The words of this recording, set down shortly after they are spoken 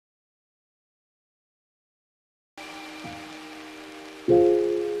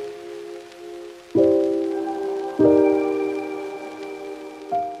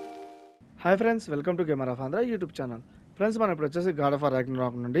Hi friends, welcome to gamer of Andhra YouTube channel. Friends, మనం ఇప్పుడు వచ్చేసి గాడ్ ఆఫ్ వార్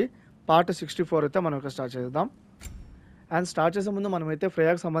రాగ్నరాక్ నుండి part 64 అయితే మనం ఇక్కడ స్టార్ట్ చేద్దాం. అండ్ స్టార్ట్ చేసే ముందు మనమైతే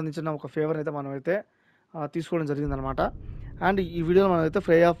ఫ్రేయాకి సంబంధించిన ఒక ఫేవర్ అయితే మనమైతే తీసుకోవడం జరిగిందనమాట. అండ్ ఈ వీడియోలో మనమైతే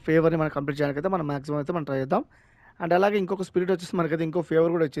ఫ్రేయా ఫేవర్ని మనం కంప్లీట్ చేయడానికి అయితే మనం మాక్సిమం అయితే మనం ట్రై చేద్దాం. అండ్ అలాగే ఇంకొక స్పిరిట్ వచ్చేసి మనకైతే ఇంకో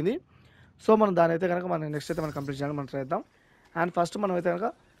ఫేవర్ కూడా వచ్చింది. సో మనం దాని అయితే కనుక మనం నెక్స్ట్ అయితే మనం కంప్లీట్ చేయడానికి మనం ట్రై చేద్దాం. అండ్ ఫస్ట్ మనం అయితే కనుక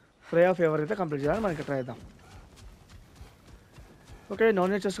ఫ్రేయా ఫేవర్ అయితే కంప్లీట్ చేయాలని మనం ఇక్కడ ట్రై చేద్దాం. ఓకే,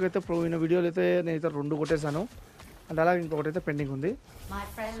 నాన్ వెజ్ చెస్ట్కి అయితే పోయిన వీడియోలు అయితే నేనైతే 2 కొట్టేశాను. అండ్ అలాగే ఇంకొకటి అయితే పెండింగ్ ఉంది.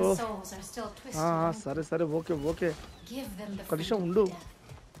 సో సరే సరే ఓకే ఓకే ఒక నిమిషం ఉండు.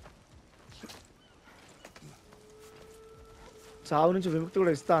 చావు నుంచి విముక్తి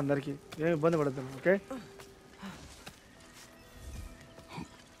కూడా ఇస్తా అందరికీ, ఏం ఇబ్బంది పడద్దు. ఓకే,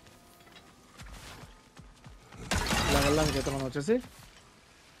 ఇలా వెళ్ళడానికి అయితే మనం వచ్చేసి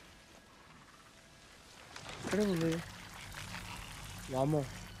ఇక్కడే ఉంది. వామో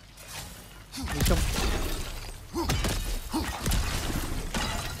విషం,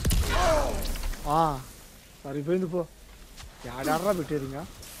 సరిపోయింది పో. ఏడాడరా పెట్టేది ఇంకా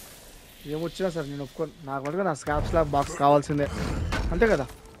ఏమొచ్చినా సరే నేను ఒప్పుకోను. నాకు పట్టుగా నా స్కాప్ స్లాబ్ బాక్స్ కావాల్సిందే, అంతే కదా.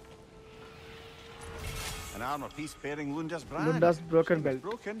 లుండాస్ బ్రోకెన్ బెల్ట్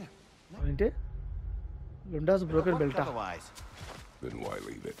ఏంటి? లుండాస్ broken బెల్టా?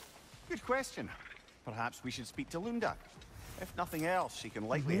 Perhaps we should speak to Lunda. If nothing else, she can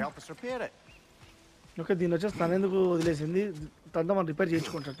likely help us repair it. Okay, దీని వచ్చేసి తను ఎందుకు వదిలేసింది? తనతో మనం రిపేర్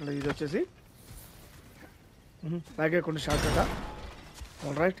చేయించుకుంటున్నట్టు. ఇది వచ్చేసి అలాగే కొన్ని షార్ట్ కట.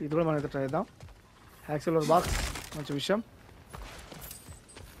 ఆల్ రైట్, ఇది కూడా మనం అయితే ట్రై చేద్దాం. యాక్సిలర్ బాక్స్ మంచి విషయం.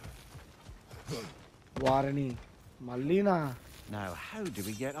 వారిని మళ్ళీనా? Now, how do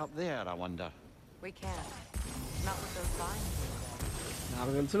we get up there, I wonder? We can't. Not with those vines.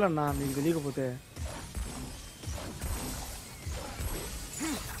 నాకు తెలుసులన్నా, నీకు తెలియకపోతే.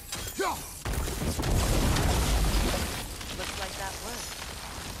 Looks like that worked.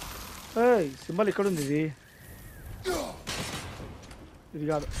 ఏయ్, సింబల్ ఇక్కడ ఉంది. ఇది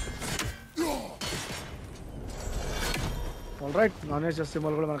కాదు. All right, non veg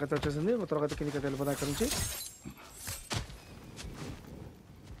symbol కూడా మనకైతే వచ్చేసింది. త్వరగా అయితే కిందకి వెళ్ళిపోతాం ఇక్కడ నుంచి.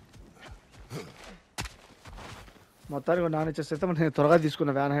 మొత్తానికి నాన్ వెజ్ అయితే నేను త్వరగా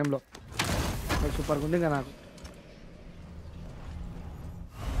తీసుకున్నా వ్యాన్హైమ్లో. సూపర్గా ఉంది ఇంకా నాకు.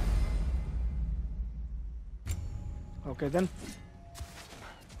 ఓకే దెన్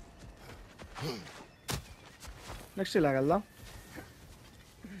నెక్స్ట్ ఇలా వెళ్దాం.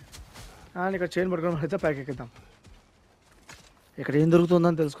 అండ్ ఇక్కడ చైన్ పట్టుకొని అయితే ప్యాక్ ఎక్కిద్దాం. ఇక్కడ ఏం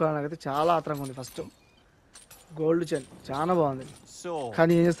దొరుకుతుందని తెలుసుకోవడానికైతే చాలా ఆత్రంగా ఉంది. ఫస్ట్ గోల్డ్ చైన్ చాలా బాగుంది,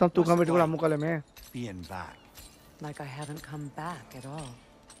 కానీ ఏం చేస్తాం, తూకం పెట్టి కూడా అమ్ముకోలేమే. Like I haven't come back at all.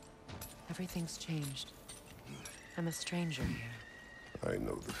 Everything's changed. I'm a stranger here. I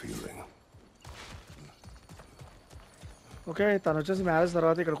know the feeling. Okay, తను వచ్చేసి మ్యారేజ్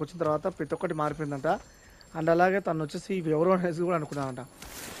తర్వాత ఇక్కడికి వచ్చిన తర్వాత ప్రతి ఒక్కటి మారిపోయిందంట. అండ్ అలాగే తను వచ్చేసి ఎవరు అనేసి కూడా అనుకున్నానంట.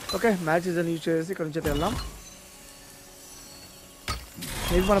 ఓకే, మ్యాచ్ సీజన్ యూజ్ చేసి ఇక్కడ నుంచి అయితే వెళ్దాం.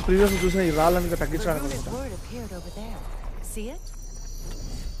 ఇది మన ప్రీవియస్ చూసిన ఈ రాళ్ళని ఇంకా తగ్గించడానికి అనుకుంటా.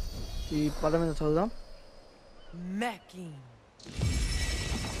 ఈ పదం మీద చదువుదాం.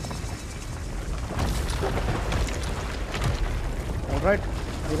 రైట్,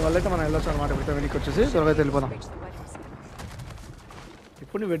 దీనివల్ల అయితే మనం వెళ్ళొచ్చు అనమాట. ఇప్పుడు వెనక్కి వచ్చేసి త్వరగా అయితే వెళ్ళిపోదాం.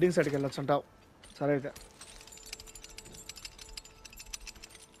 ఇప్పుడు నీ వెడ్డింగ్ సైడ్కి వెళ్ళొచ్చు అంటావు. సరే అయితే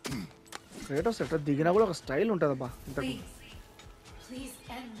క్రేటోస్ ఎట్లా దిగినా కూడా ఒక స్టైల్ ఉంటుందబ్బా. ఇంతకు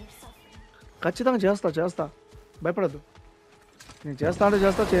ఖచ్చితంగా చేస్తా, భయపడద్దు. నేను చేస్తా అంటే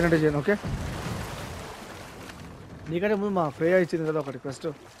చేస్తా, చేయనంటే చేయను. ఓకే, నీకంటే ముందు మా ఫ్రేయా ఇచ్చింది కదా ఒక రిక్వెస్ట్,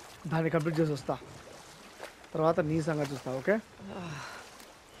 దాన్ని కంప్లీట్ చేసి వస్తా. తర్వాత నీ సంగతి చూస్తా. Okay,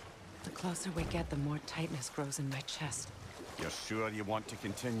 The closer we get, the more tightness grows in my chest. You're sure you want to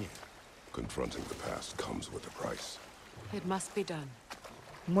continue? Confronting the past comes with a price. It must be done.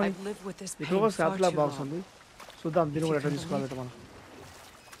 I've lived with this pain ఇక్కడ far స్కాప్లా too box long. ఉంది, చూద్దాం దీన్ని కూడా ఎట్లా తీసుకోవాలి మనం.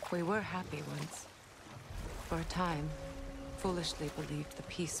 We were happy once. For a time, foolishly believed the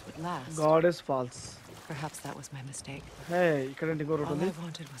peace would last. God is false. Perhaps that was my mistake. హే, ఇక్కడ ఇంకో రూట్ All ఉంది. I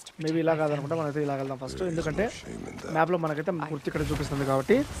wanted was to maybe protect ఇలా my కాదనుకుంటా, family. మనైతే ఇలా వెళ్దాం first. ఎందుకంటే No shame in that. మ్యాప్లో మనకైతే గుర్తు ఇక్కడ చూపిస్తుంది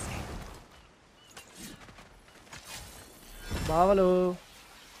కాబట్టి. బావలు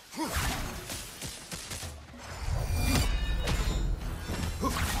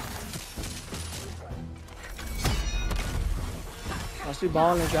ఫస్ట్ ఈ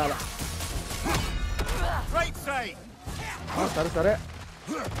బావల్ని చేయాలి. సరే సరే,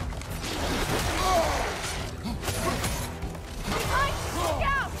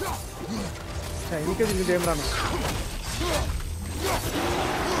 ఇంకే దీనికి ఏం రాను.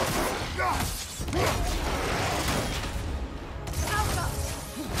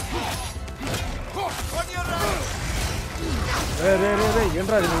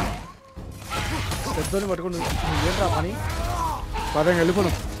 ఏంట్రా అది పెద్దోని పట్టుకుని ఏంట్రా పని పదంగా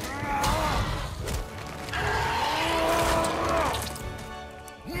వెళ్ళిపోను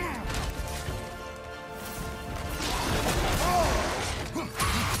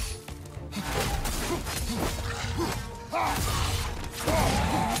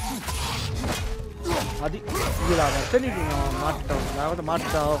అది ఇలా వస్తే నీకు మాట్లావు లేకపోతే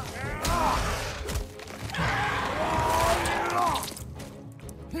మాట్లావు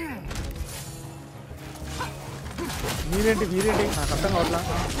మీరేంటి నాకు అర్థం కావట్లా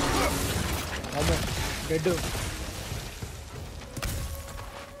అమ్మో బెడ్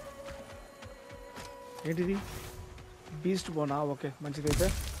ఏంటిది బీస్ట్ బోనా ఓకే మంచిదైతే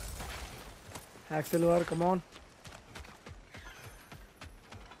యాక్సెల్ వార్ కమాన్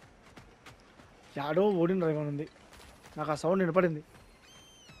యాడో ఓడిన డ్రైవర్ ఉంది నాకు ఆ సౌండ్ వినపడింది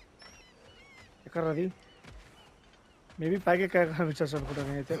ఎక్కడ అది మేబీ పైకి కనిపించచ్చు అనుకుంటా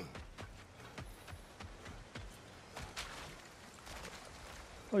నేనైతే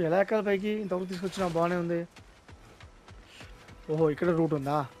ఓ ఎలా ఎక్కాలి పైకి ఇంతవరకు తీసుకొచ్చినా బాగానే ఉంది ఓహో ఇక్కడ రూట్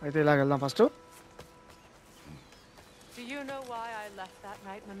ఉందా అయితే ఇలాగ వెళ్దాం first Do you know why I left that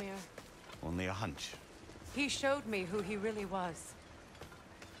night, Mimir? Only a hunch. He showed me who he really was.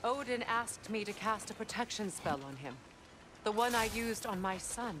 Odin asked me to cast a protection spell on him. The one I used on my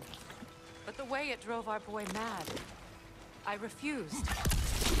son. But the way it drove our boy mad, I refused.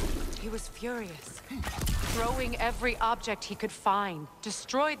 He was furious. Throwing every object he could find,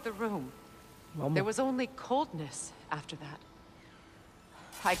 destroyed the room. There was only coldness after that.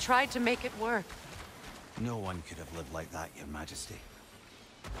 I tried to make it work. No one could have lived like that, Your Majesty.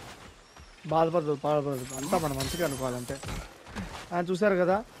 బాధపడదు అంతా మనం మంచిగా అనుకోవాలంటే ఆయన చూసారు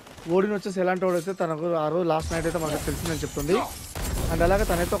కదా ఓడిని వచ్చేసి ఎలాంటి వాడు అయితే తనకు ఆ రోజు లాస్ట్ నైట్ అయితే మనకు తెలిసిందని చెప్తుంది అండ్ అలాగే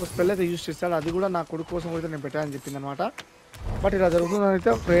తనైతే ఒక స్పెల్ అయితే యూజ్ చేస్తాడు అది కూడా నా కొడుకు కోసం అయితే నేను పెట్టానని చెప్పింది అనమాట బట్ ఇలా జరుగుతుందని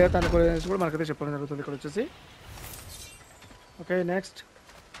అయితే ఫ్రేయా తన కూడా మనకైతే చెప్పడం జరుగుతుంది ఇక్కడ వచ్చేసి ఓకే నెక్స్ట్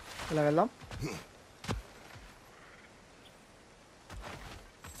ఇలా వెళ్దాం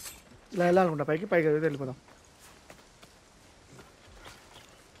ఇలా వెళ్ళాలనుకుంటా పైకి అయితే వెళ్ళిపోదాం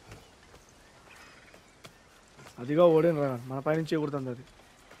అదిగా ఓడిన రా మన పైనుంచి ఎగురుతుంది అది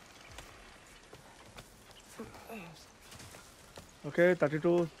ఓకే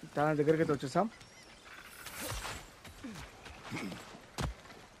 32 తన దగ్గరికి అయితే వచ్చేసాం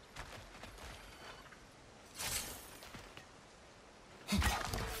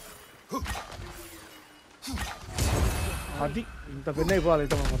అది ఇంత పెద్ద అయిపోవాలి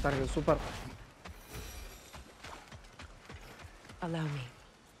అయితే మనం మొత్తానికి సూపర్ Allow me.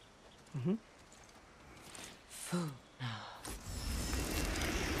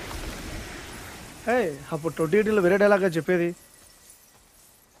 హే అప్పుడు 28లో వేరే డైలాగ్గా చెప్పేది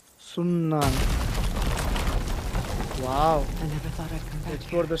సున్నా wow I never thought I'd come back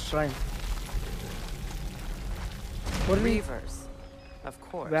explore the shrine Reavers, of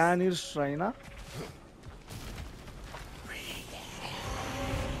course. వ్యానీర్ ష్రైనా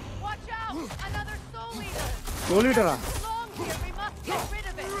Watch out! Another soul eater! Soul ఈటరా Long here, we must get rid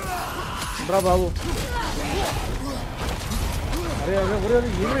of it! రా బాబు అరే అరే ఒరే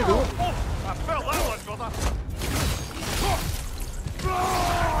ఏమిటి I felt that one, brother.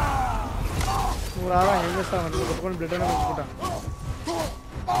 నువ్వు రారా ఏం చేస్తావు అంటే కొట్టుకొని బ్లడ్ అయినా పెట్టుకుంటా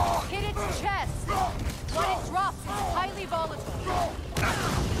Hit its chest! What it drops is highly volatile.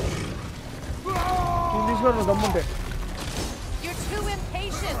 నువ్వు తీసుకో నువ్వు దమ్ముంటే You're too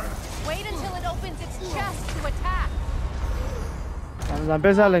impatient. Wait until it opens its chest to attack. నన్ను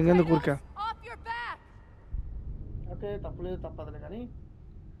చంపేసాలి ఇంకెందుకు కూరికా Off your back! ఓకే తప్పలేదు తప్పదులే కానీ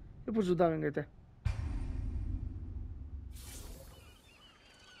ఇప్పుడు చూద్దాం ఇంకైతే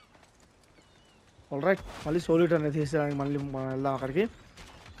ఆల్ రైట్ మళ్ళీ సోలిటర్ అనేది తీసేయడానికి మళ్ళీ మనం వెళ్దాం అక్కడికి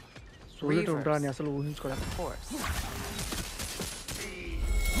సోలిటర్ ఉంటా అని అసలు ఊహించుకోలేదు Of course.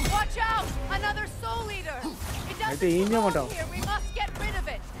 Watch out! Another soul eater! It అయితే doesn't ఏం belong చేయమంటావు here. We must get rid of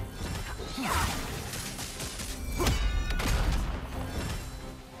it.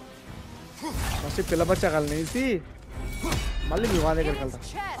 First పిల్ల బచ్చాకాలని వేసి మళ్ళీ మీ వాళ్ళ దగ్గరికి Hit వెళ్తాం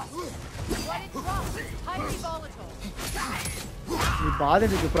its chest. What it drops is highly volatile. నీ బాధ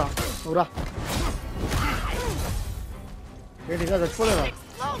నీకు చెప్పురా నువ్వు రా ఏంటి ఇంకా చచ్చిపోలేదా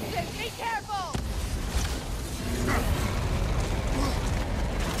Explosive! Be careful!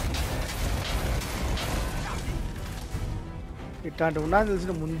 ఇట్లాంటి ఉన్నా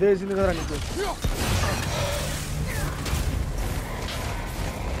తెలిసిన ముందే వేసింది కదా నీకు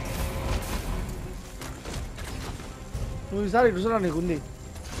నువ్వు ఈసారి ఇటు చూరా నీకు ఉంది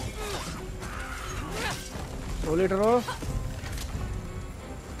ఓ లీటరు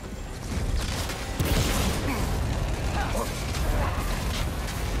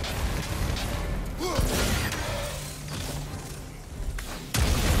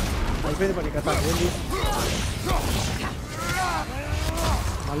అయిపోయింది పని కథ ఏంది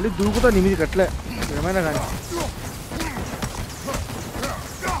మళ్ళీ దూకుతా నిమిది కట్లే ఏమైనా కానీ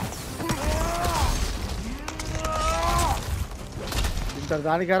ఇంత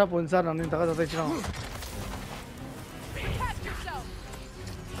దానికారా పోయినసారి నన్ను ఇంతగా తెచ్చినాం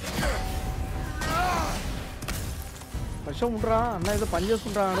పశం ఉండరా అన్న ఏదో పని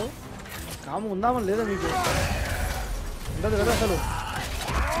చేసుకుంటున్నాడు కాము ఉందామని లేదా మీకు ఉండదు కదా అసలు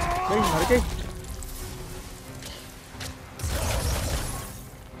మరికే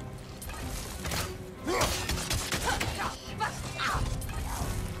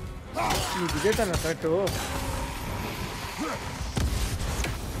నీకు ఇదేతాను కరెక్ట్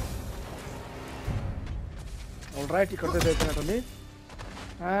రైట్ ఇక్కడ అయిపోయినట్టుంది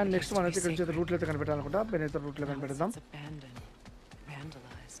అండ్ నెక్స్ట్ మనం ఇక్కడ నుంచి రూట్లు అయితే కనిపెట్టాలనుకుంటా బెనైతే రూట్లో కనిపెడదాం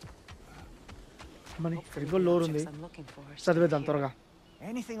మన ఇక్కడ లోర్ ఉంది చదివేద్దాం త్వరగా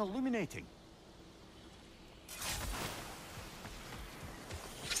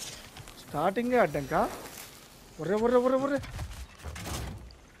స్టార్టింగే అడ్డంక ఒర్రే ఒర్రే ఒర్రే ఒర్రే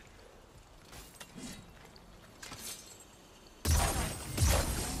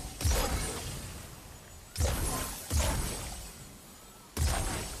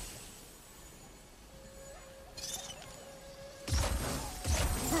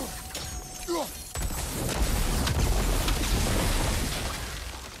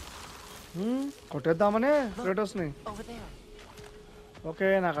కొట్టేద్దామనే క్రేటోస్ని ఓకే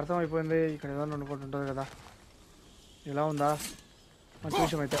నాకు అర్థమైపోయింది ఇక్కడ ఏదైనా వండుకుంటు ఉంటుంది కదా ఇలా ఉందా మంచి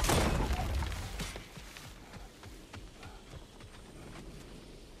విషయం అయితే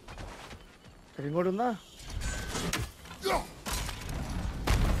ఇక్కడ ఇంకోటి ఉందా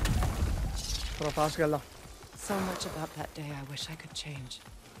త్వరగా ఫాస్ట్గా వెళ్దాం So much about that day I wish I could change.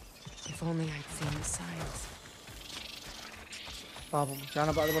 If only I'd seen the signs. పాపం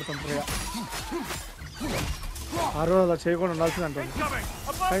చాలా బాధపడుతుంది ప్రియ ఆ రోజు అలా చేయకుండా ఉండాల్సింది అంటుంది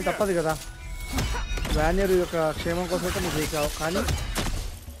కానీ తప్పదు కదా వాన్యర్ యొక్క క్షేమం కోసం అయితే నువ్వు చేసావు కానీ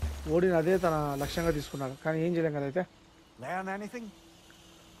ఓడిని అదే తన లక్ష్యంగా తీసుకున్నాడు కానీ ఏం చేయలేం కదా అయితే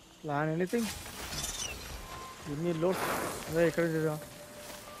లాన్ ఎనీథింగ్ ఎన్ని లో అదే ఎక్కడ చేద్దాం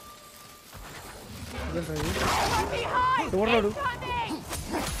చూడరాడు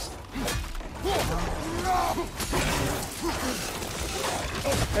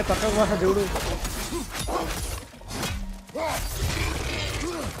పక్కకు మాస దేవుడు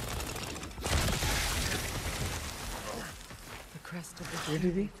The crest of the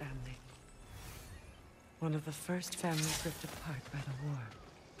Sony family. One of the first families ripped apart by the war.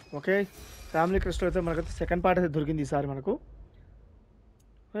 Okay family crest అయితే మనకైతే సెకండ్ పార్ట్ అయితే దొరికింది ఈసారి మనకు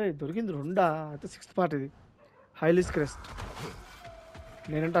దొరికింది రెండా అయితే సిక్స్త్ పార్ట్ ఇది హైలీస్ క్రెస్ట్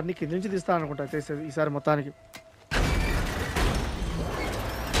నేనంటే అన్ని కింద నుంచి తీస్తాను అనుకుంటా అయితే ఈసారి మొత్తానికి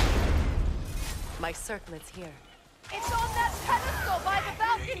My circlet's here. It's on that pedestal by the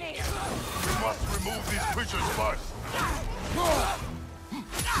balcony! We must remove these creatures first.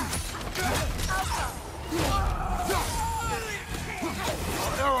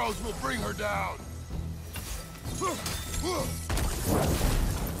 Arrows will bring her down.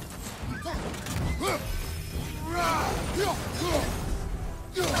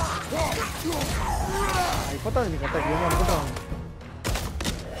 అయిపోతుంది నీకు అంతా ఏమో అనుకుంటాను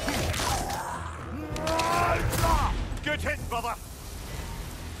Good hit, brother.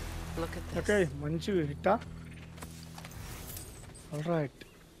 Look at this. Okay మంచి హిట్టా ఆల్రైట్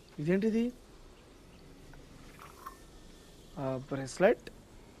ఇదేంటిది bracelet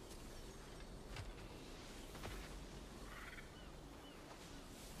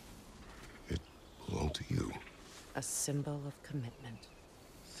It belonged to you. A symbol of commitment.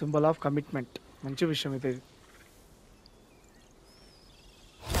 Symbol of commitment మంచి విషయం ఇది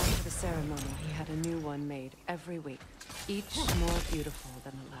After the ceremony, he had a new one made every week, each more beautiful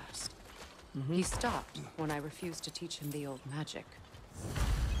than the last. He stopped when I refused to teach him the old magic.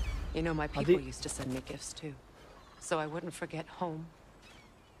 You know, my people used to send me gifts too, so I wouldn't forget home.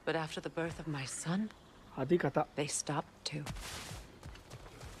 But after the birth of my son, అది కథ they stopped too.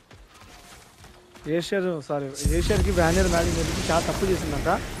 ఏషియర్కి banner matching చేసి చాలా తప్పు చేసిందంట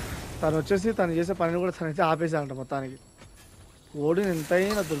తను వచ్చేసి తను చేసే పనిని కూడా తనైతే ఆపేశాడంట మొత్తానికి ఓడిని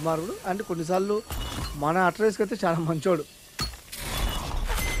ఎంతైనా దుర్మార్గుడు అంటే కొన్నిసార్లు మన అట్రేస్కి అయితే చాలా మంచోడు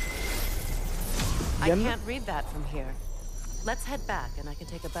I can't read that from here. Let's head back and I can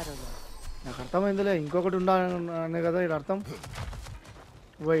take a better look. నాకు అర్థమైందిలే ఇంకొకటి ఉండాలనే కదా ఇది అర్థం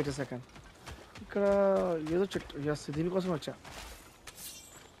వెయిట్ సెకండ్ ఇక్కడ ఏదో చెట్టు, ఎస్ దీనికోసం వచ్చా.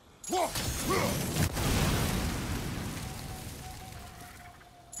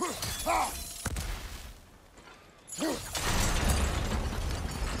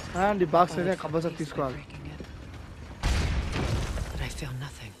 అండ్ ఈ బాక్స్ అయితే కంపల్సరీ తీసుకోవాలి. But I feel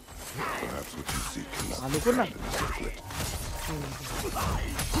nothing. Perhaps what you seek cannot అనుకున్నా.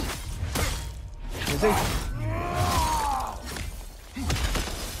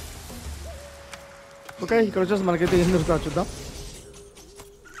 ఓకే, ఇక్కడ వచ్చేసి మనకైతే ఏం దొరుకుతుందో చూద్దాం.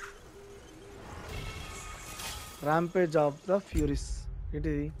 ర్యాంపేజ్ ఆఫ్ ద ఫ్యూరీస్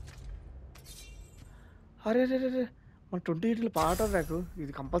ఏంటిది? అరే రే రే మన 28 పాట ట్రాక్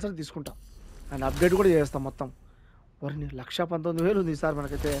ఇది కంపల్సరీ తీసుకుంటా అండ్ అప్డేట్ కూడా చేస్తాం మొత్తం. వరిని 1,19,000 ఉంది ఈసారి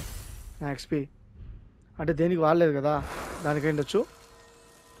మనకైతే నా ఎక్స్పీ. అంటే దేనికి వాడలేదు కదా, దానికి ఉండొచ్చు.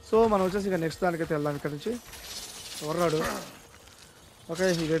 సో మనం వచ్చేసి ఇక నెక్స్ట్ దానికైతే వెళ్దాం. ఇక్కడ నుంచి ఎవర్రాడు. ఓకే,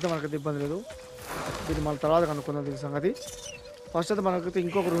 ఇదైతే మనకైతే ఇబ్బంది లేదు. దీన్ని మన తర్వాత కనుక్కుందాం దీని సంగతి. ఫస్ట్ అయితే మనకైతే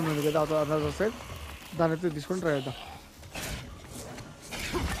ఇంకొక రూమ్ ఉంది కదా అదర్ సైడ్, దాని అయితే తీసుకొని ట్రై చేద్దాం.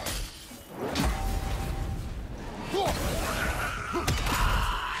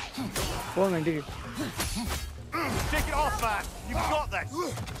 పోండి ఇంటికి.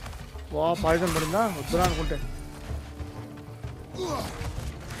 వా పాయిజన్ పడిందా, వద్దురా అనుకుంటే.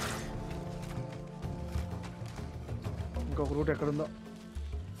 ఇంకొక రూట్ ఎక్కడుందో.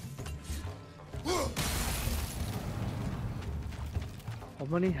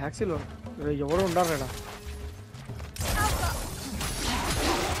 అమ్మని హ్యాక్సీలో ఎవరు ఉండారు ఇక్కడ.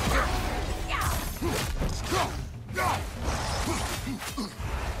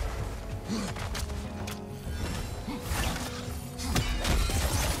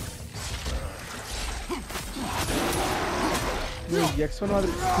 X1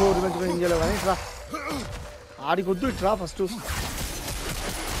 మాదిరి 4 మంచిగా ఏం చేయలేవు కానీ ఇట్రా ఆడికొద్దు, ఇట్రా ఫస్ట్.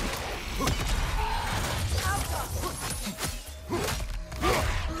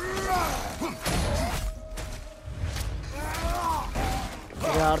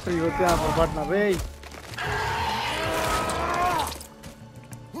 ఆడుతూ యువతి పొరపాటున రే.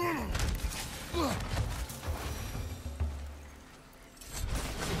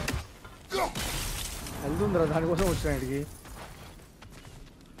 వెళ్తుందిరా, దానికోసం వచ్చిన ఇడికి.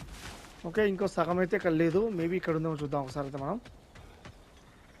 ఓకే, ఇంకో సగం అయితే ఇక్కడ లేదు, మేబీ ఇక్కడ ఉందేమో చూద్దాం ఒకసారి అయితే మనం.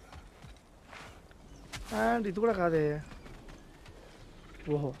 అండ్ ఇది కూడా కాదే,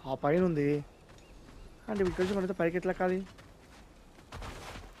 ఓహో ఆ పైన ఉంది. అండ్ ఇక్కడ నుంచి మనైతే పైకి ఎట్లా కాదు.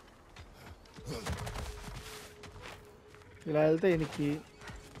 ఇలా వెళ్తే ఎనికి.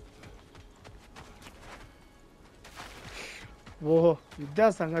 ఓహో ఇద్దా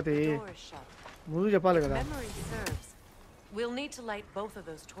సంగతి, ముందు చెప్పాలి కదా. We'll need to light both of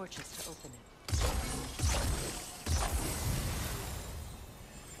those torches to open it.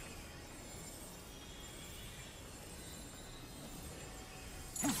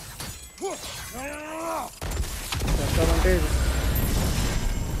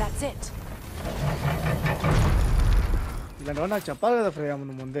 That's it. ఇలాంటివన్నీ నాకు చెప్పాలి కదా ఫ్రేయా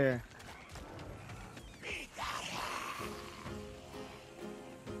ముందు ముందే.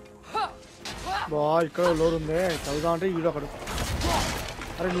 బా ఇక్కడ లోర్ ఉంది, చదువుదా అంటే ఈడు ఒకడు.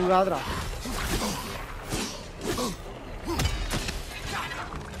 అరే నువ్వు కాదురా.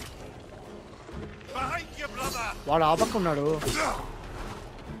 వాడు ఆ పక్క ఉన్నాడు.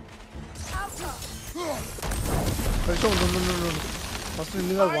 ఫస్ట్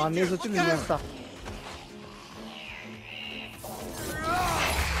నిన్ను కాదు, 1 years వచ్చి నేను వేస్తా.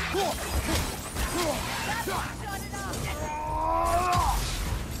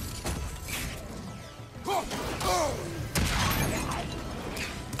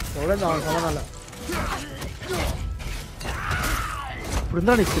 ఎవడైనా సమానాల ఇప్పుడు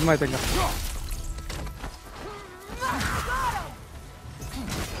ఉందా నీకు సినిమా అయితే. ఇంకా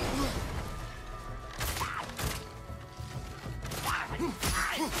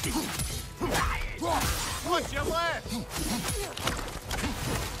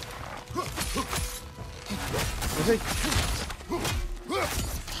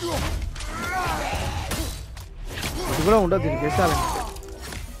అది కూడా ఉండదు దీనికి వేసాలని.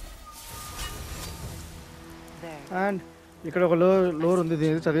 అండ్ ఇక్కడ ఒక లోర్ ఉంది,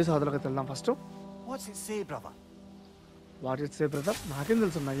 దీని చదివేసి అదలోకి వెళ్దాం first. What's it say, brother? What it say brother, నాకేం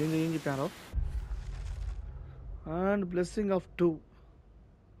తెలుసు నా ఏం చెప్పారో. And blessing of 2.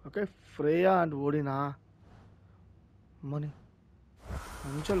 Okay, ఫ్రేయా and ఓడినా మనీ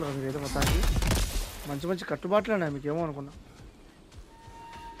మంచి వాళ్ళు కదా మీరైతే మొత్తానికి. మంచి మంచి కట్టుబాట్లు ఉన్నాయి మీకేమో అనుకున్నా.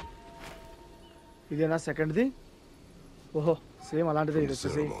 ఇదేనా సెకండ్ది? ఓహో సేమ్ అలాంటిదే ఇది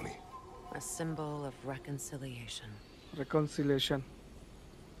వచ్చేసి. A symbol of reconciliation. reconciliation.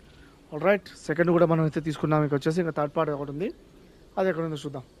 All right, second కూడా మనం అయితే తీసుకున్నాం. ఇక వచ్చేసి ఇంకా థర్డ్ పార్ట్ ఒకటి ఉంది, అది ఎక్కడ ఉందో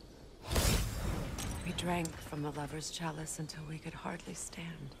చూద్దాం. We drank from the lover's chalice until we could hardly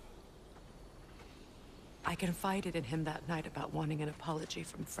stand. I confided in him that night about wanting an apology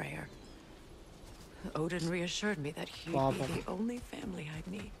from Freya. Odin reassured me that he'd be the only family I'd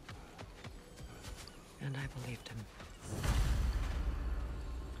need. And I believed him.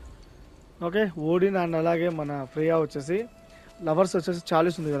 Okay, Odin and అలాగే మన ఫ్రేయా వచ్చేసి lovers వచ్చేసి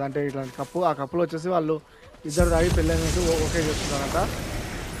చాలీస్ ఉంది కదా, అంటే ఇట్లాంటి cup, ఆ కప్పులో వచ్చేసి వాళ్ళు ఇద్దరు తాగి పెళ్ళైనట్టు ఓకే చేస్తున్నారంట.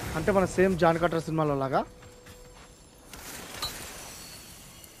 అంటే మన సేమ్ జాన్ కట్టర్ సినిమాలో లాగా.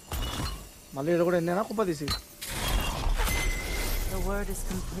 మళ్ళీ ఇక్కడ కూడా ఎన్నైనా కుప్ప తీసి. The word is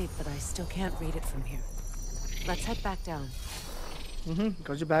complete, but I still can't read it from here. Let's head back down.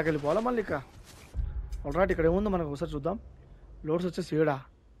 ఇక్కడ వచ్చి బ్యాక్ వెళ్ళిపోవాలా మళ్ళీ ఇక. ఆల్రైట్, ఇక్కడ ఏముందో మనకు ఒకసారి చూద్దాం. లోడ్స్ వచ్చేసి 7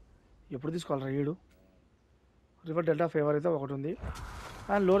 ఎప్పుడు తీసుకోవాలరా 7? రివర్ డెల్టా ఫేవర్ అయితే ఒకటి ఉంది,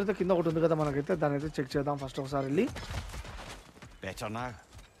 అండ్ లోడ్ అయితే కింద ఒకటి ఉంది కదా మనకైతే. దాన్ని అయితే చెక్ చేద్దాం ఫస్ట్ ఒకసారి వెళ్ళి. Better now.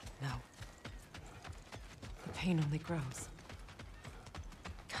 No. The pain only grows.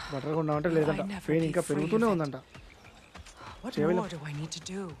 బెటర్గా ఉన్నామంటే లేదంట, పెయిన్ ఇంకా పెరుగుతూనే ఉందంట. What more do I need to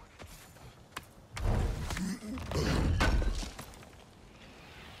do?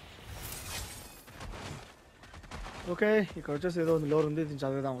 Okay, ఇక్కడ వచ్చేసి ఏదో ఉంది, లోర్ ఉంది, దీన్ని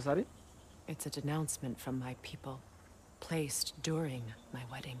చదివేద్దాం ఒకసారి. It's a denouncement from my people, placed during my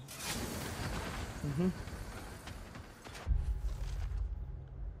wedding.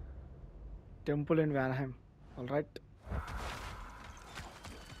 Temple in వ్యాన్హైమ్. All right,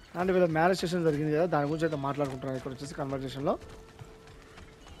 and వీళ్ళ మ్యారేజ్ సెషన్ జరిగింది కదా, దాని గురించి అయితే మాట్లాడుకుంటున్నారు ఇక్కడ వచ్చేసి కన్వర్జేషన్లో.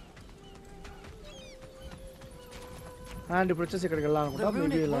 అండ్ ఇప్పుడు వచ్చేసి ఇక్కడికి వెళ్ళాలనుకుంటా,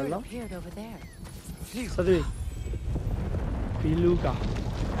 మేబీ వెళ్దాం. చదివి పిలుగా.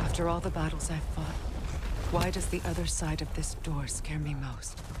 After all the battles I've fought, why does the other side of this door scare me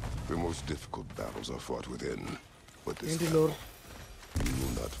most? The most difficult battles are fought within, but this ఏంటి battle, lower? you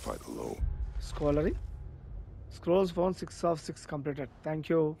will not fight alone. స్కాలరీ scrolls found 6 of 6 completed. Thank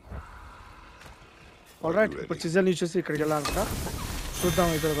you. All right, ఇప్పుడు season use చేసి ఇక్కడికి వెళ్ళాలనుకుంటా.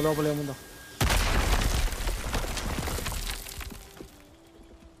 చూద్దాం ఇక్కడ లోపల ఏముందో.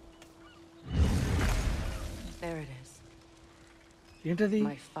 There it is. ఏంటది?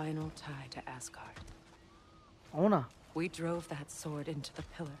 My final tie to Asgard. అవునా? We drove that sword into the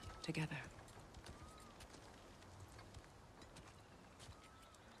pillar together.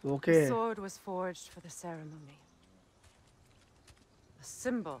 Okay, The sword was forged for the ceremony. A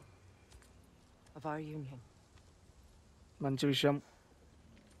symbol of our union. మంచి విషయం.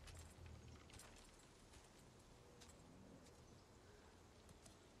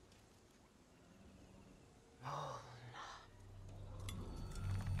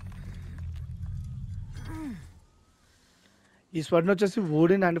 ఈ స్వర్ణ వచ్చేసి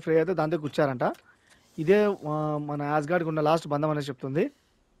ఓడిన్ అండ్ ఫ్రే అయితే దాంతో గుచ్చారంట. ఇదే మన యాస్గార్డ్కి ఉన్న లాస్ట్ బంధం అనేది చెప్తుంది.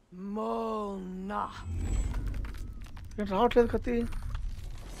 Mona. ఏం రావట్లేదు కత్తి.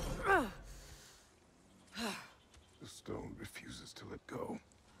 The stone refuses to let go.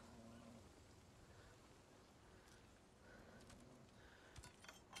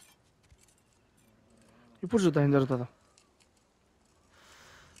 ఇప్పుడు చూద్దాం ఏం జరుగుతుందో.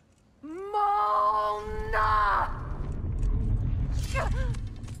 Mona.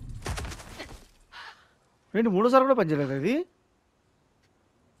 ఏంటి మూడోసారి కూడా పనిచేయలేదు ఇది?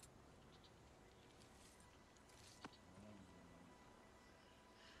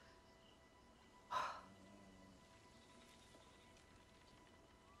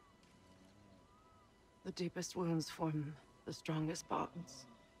 The deepest wounds form the strongest bonds.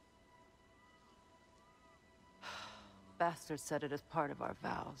 Bastard said it as part of our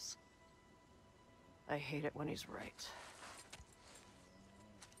vows. I hate it when he's right.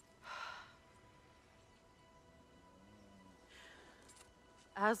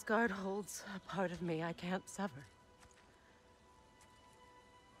 Asgard holds a part of me I can't sever.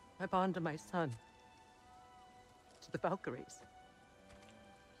 I bond to my son, to the Valkyries.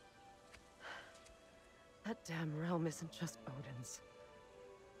 That damn realm isn't just Odin's.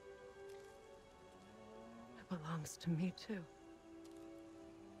 It belongs to me too.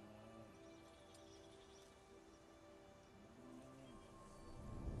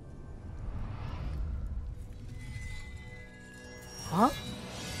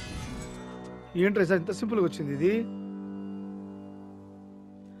 ఏంటి sir ఇంత సింపుల్గా వచ్చింది ఇది?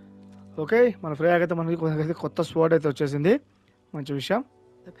 Okay, మన ఫ్రేయాకి అయితే మనకి కొత్త స్వాడ్ అయితే వచ్చేసింది. మంచి విషయం.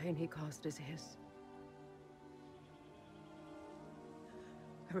 The pain he caused is his.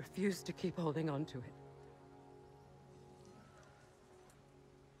 I refuse to keep holding on to it.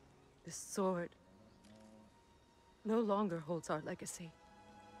 This sword no longer holds our legacy.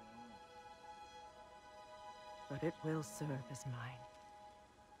 but it will serve as mine.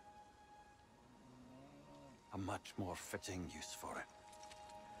 A much more fitting use for it.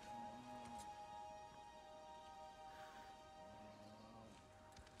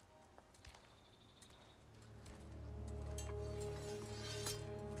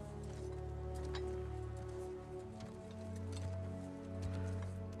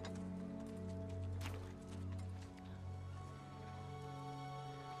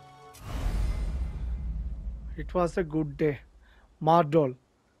 It was a good day. మార్డోల్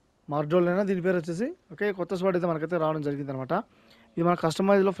అయినా దీని పేరు వచ్చేసి okay. కొత్త swat అయితే మనకైతే రావడం జరిగింది అనమాట. ఇది మన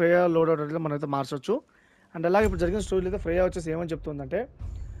కస్టమైజ్లో ఫ్రేయా లోడౌట్ అయితే మనమైతే మార్చవచ్చు. అండ్ అలాగే ఇప్పుడు జరిగిన స్టోరీలో అయితే ఫ్రేయా వచ్చేసి ఏమని చెప్తుందంటే,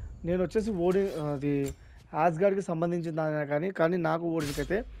 నేను వచ్చేసి అది యాస్గార్డ్కి సంబంధించిన దాని కానీ నాకు ఓడిన్కి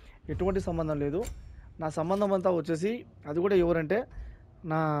అయితే ఎటువంటి సంబంధం లేదు. నా సంబంధం అంతా వచ్చేసి అది కూడా ఎవరంటే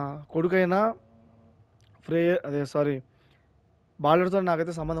నా కొడుకైన బాలుడితో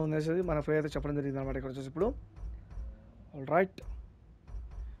నాకైతే సంబంధం ఉందనేసి మన ఫ్రేయా అయితే చెప్పడం జరిగింది అనమాట ఇక్కడ వచ్చేసి ఇప్పుడు. ఆల్ రైట్,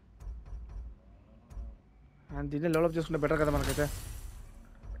 అండ్ దీన్ని డెవలప్ చేసుకుంటే బెటర్ కదా మనకైతే.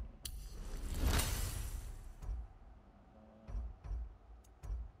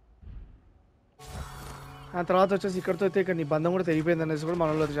 ఆ తర్వాత వచ్చేసి ఇక్కడితో అయితే ఇక్కడ నీ బంధం కూడా తెగిపోయింది అనేసి కూడా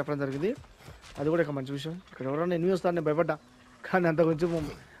మనలో అయితే చెప్పడం జరిగింది. అది కూడా ఇక మంచి విషయం. ఇక్కడ ఎవరైనా ఎనిమిది వస్తారని నేను భయపడ్డా, కానీ అంత కొంచెం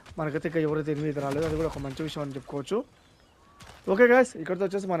మనకైతే ఇక ఎవరైతే ఎనిమిది రాలేదు, అది కూడా ఒక మంచి విషయం అని చెప్పుకోవచ్చు. ఓకే గైస్, ఇక్కడితో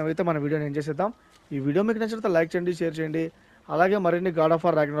వచ్చేసి మనమైతే మన వీడియోని ఎంజాయ్ చేద్దాం. ఈ వీడియో మీకు నచ్చితే లైక్ చేయండి, షేర్ చేయండి. అలాగే మరిన్ని God of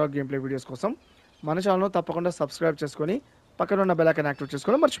war Ragnarok game play videos కోసం మన ఛానల్ను తప్పకుండా సబ్స్క్రైబ్ చేసుకొని పక్కన ఉన్న బెల్ ఐకాన్ యాక్టివేట్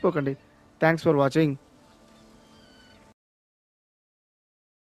చేసుకోవడం మర్చిపోకండి. Thanks for watching.